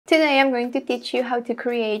Today I'm going to teach you how to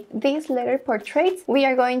create these letter portraits. We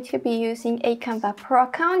are going to be using a Canva Pro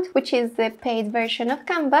account, which is the paid version of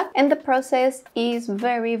Canva, and the process is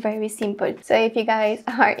very simple. So if you guys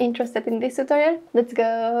are interested in this tutorial, let's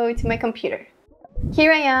go to my computer.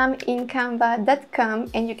 Here I am in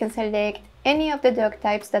canva.com, and you can select any of the doc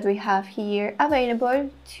types that we have here available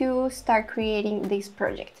to start creating this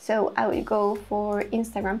project. So I will go for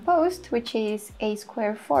Instagram post, which is a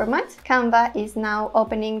square format. Canva is now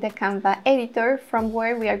opening the Canva editor from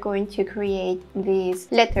where we are going to create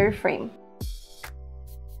this letter frame.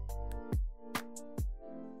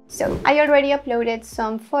 So I already uploaded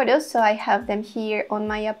some photos, so I have them here on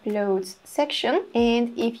my uploads section.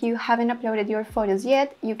 And if you haven't uploaded your photos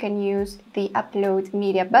yet, you can use the upload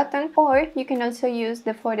media button, or you can also use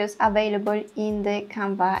the photos available in the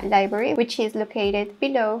Canva library, which is located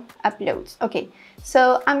below uploads. Okay,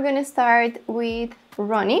 so I'm gonna start with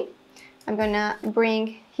RonDi. I'm gonna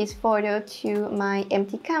bring his photo to my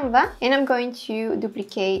empty Canva, and I'm going to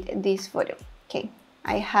duplicate this photo. Okay,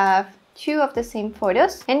 I have two of the same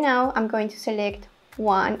photos, and now I'm going to select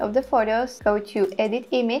one of the photos, go to edit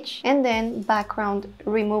image, and then background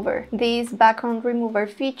remover. This background remover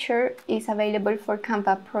feature is available for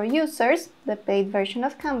Canva Pro users, the paid version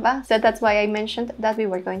of Canva, so that's why I mentioned that we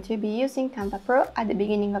were going to be using Canva Pro at the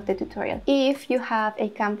beginning of the tutorial. If you have a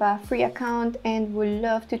Canva free account and would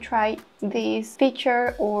love to try this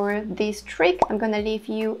feature or this trick, I'm gonna leave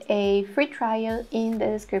you a free trial in the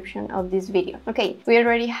description of this video. Okay, we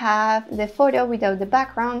already have the photo without the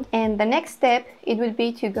background, and the next step, it will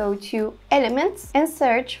be to go to elements and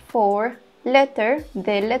search for letter,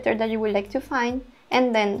 the letter that you would like to find,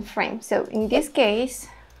 and then frame. So in this case,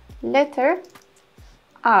 letter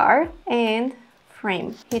R and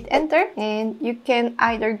frame. Hit enter, and you can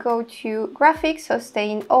either go to graphics, so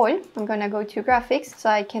stay in all. I'm gonna go to graphics so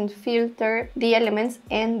I can filter the elements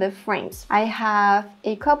and the frames. I have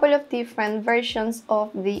a couple of different versions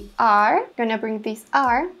of the R. I'm gonna bring this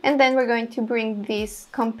R, and then we're going to bring this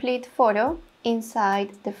complete photo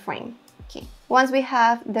inside the frame. Okay, once we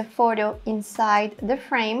have the photo inside the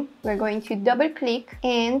frame, we're going to double click,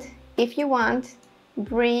 and if you want,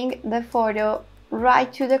 bring the photo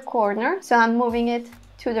right to the corner. So I'm moving it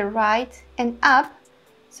to the right and up,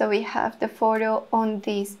 so we have the photo on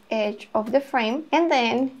this edge of the frame. And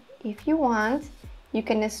then if you want, you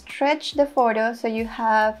can stretch the photo so you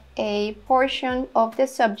have a portion of the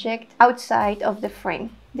subject outside of the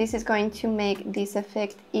frame. This is going to make this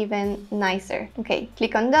effect even nicer. Okay,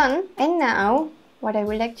 click on done, and now what I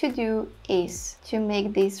would like to do is to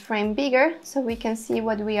make this frame bigger so we can see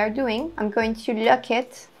what we are doing. I'm going to lock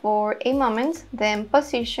it for a moment, then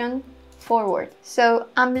position forward. So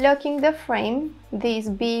I'm locking the frame, this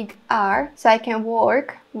big R, so I can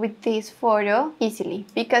work with this photo easily.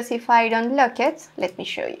 Because if I don't lock it, let me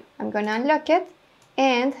show you. I'm gonna unlock it,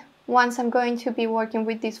 and once I'm going to be working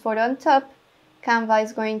with this photo on top, Canva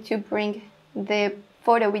is going to bring the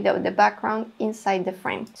photo without the background inside the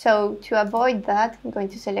frame. So to avoid that, I'm going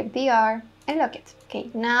to select the R and lock it. Okay,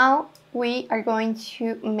 now we are going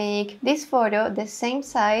to make this photo the same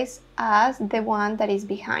size as the one that is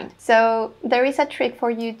behind. So there is a trick for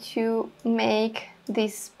you to make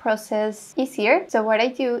this process easier. So what I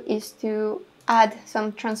do is to add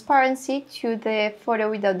some transparency to the photo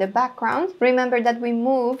without the background. Remember that we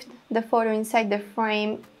moved the photo inside the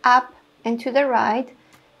frame up and to the right,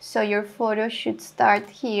 so your photo should start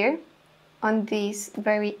here on this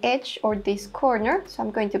very edge or this corner. So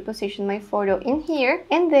I'm going to position my photo in here,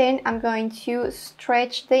 and then I'm going to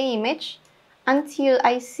stretch the image until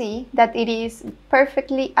I see that it is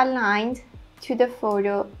perfectly aligned to the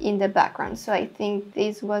photo in the background. So I think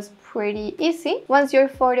this was pretty easy. Once your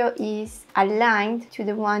photo is aligned to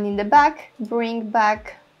the one in the back, bring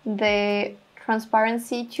back the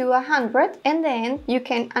transparency to 100, and then you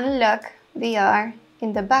can unlock the R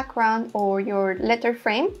in the background or your letter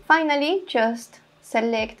frame. Finally, just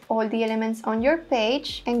select all the elements on your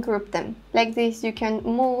page and group them. Like this, you can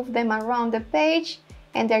move them around the page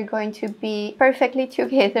and they're going to be perfectly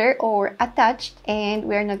together or attached, and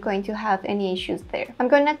we're not going to have any issues there. I'm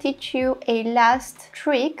gonna teach you a last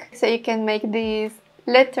trick so you can make this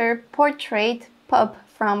letter portrait pop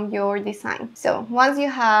from your design. So once you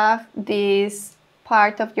have this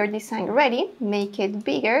part of your design ready, make it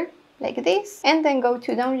bigger like this, and then go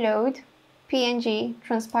to download, PNG,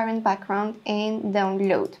 transparent background, and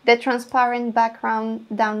download. The transparent background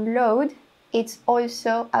download it's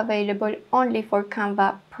also available only for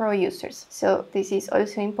Canva Pro users. So this is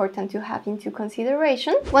also important to have into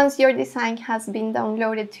consideration. Once your design has been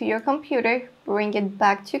downloaded to your computer, bring it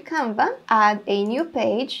back to Canva, add a new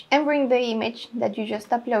page, and bring the image that you just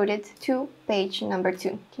uploaded to page number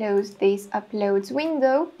 2. Close this uploads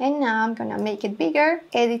window, and now I'm gonna make it bigger,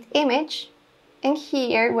 edit image, and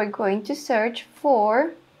here we're going to search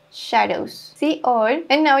for shadows. See all,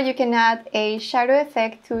 and now you can add a shadow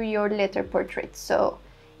effect to your letter portrait. So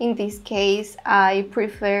in this case, I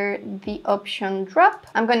prefer the option drop.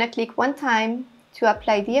 I'm gonna click one time to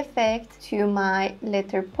apply the effect to my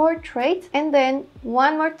letter portrait, and then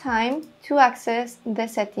one more time to access the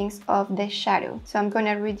settings of the shadow. So I'm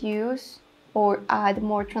gonna reduce or add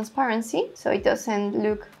more transparency so it doesn't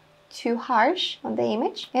look too harsh on the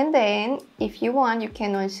image. And then if you want, you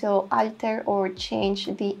can also alter or change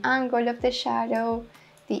the angle of the shadow,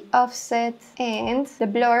 the offset, and the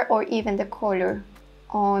blur, or even the color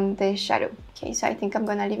on the shadow. Okay, so I think I'm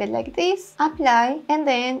gonna leave it like this. Apply, and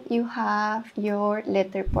then you have your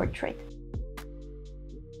letter portrait.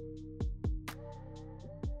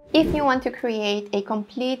 If you want to create a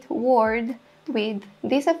complete word with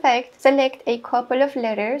this effect, select a couple of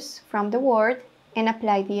letters from the word and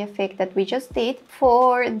apply the effect that we just did.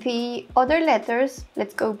 For the other letters,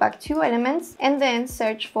 let's go back to elements and then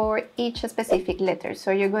search for each specific letter.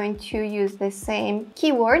 So you're going to use the same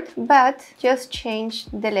keyword, but just change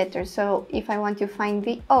the letter. So if I want to find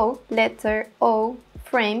the O, letter O,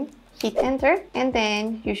 frame, hit enter, and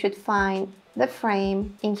then you should find the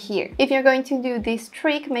frame in here. If you're going to do this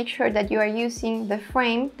trick, make sure that you are using the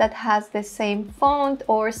frame that has the same font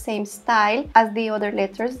or same style as the other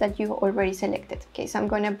letters that you already selected. Okay, so I'm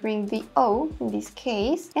gonna bring the O in this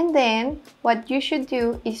case, and then what you should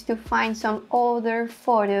do is to find some other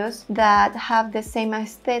photos that have the same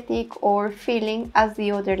aesthetic or feeling as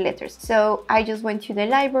the other letters. So I just went to the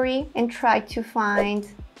library and tried to find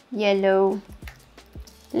yellow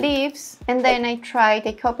leaves, and then I tried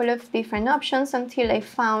a couple of different options until I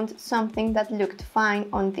found something that looked fine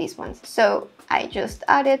on these ones. So I just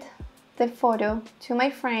added the photo to my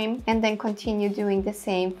frame and then continue doing the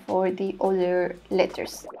same for the other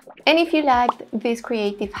letters. And if you liked this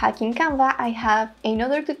creative hack in Canva, I have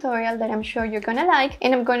another tutorial that I'm sure you're gonna like,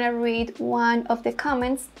 and I'm gonna read one of the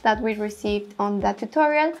comments that we received on that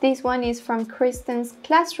tutorial. This one is from Kristen's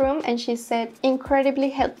classroom, and she said,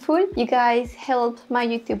 incredibly helpful. You guys helped my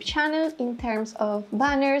YouTube channel in terms of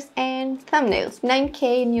banners and thumbnails.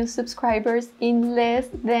 9K new subscribers in less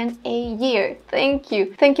than a year. Thank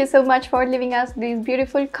you. Thank you so much for leaving us this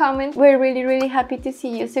beautiful comment. We're really happy to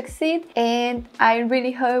see you succeed, and I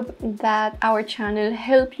really hope that our channel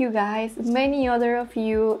help you guys, many other of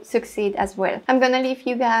you, succeed as well. I'm gonna leave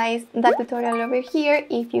you guys that tutorial over here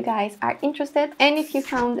if you guys are interested, and if you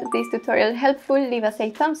found this tutorial helpful, leave us a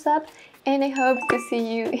thumbs up, and I hope to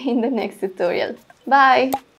see you in the next tutorial. Bye!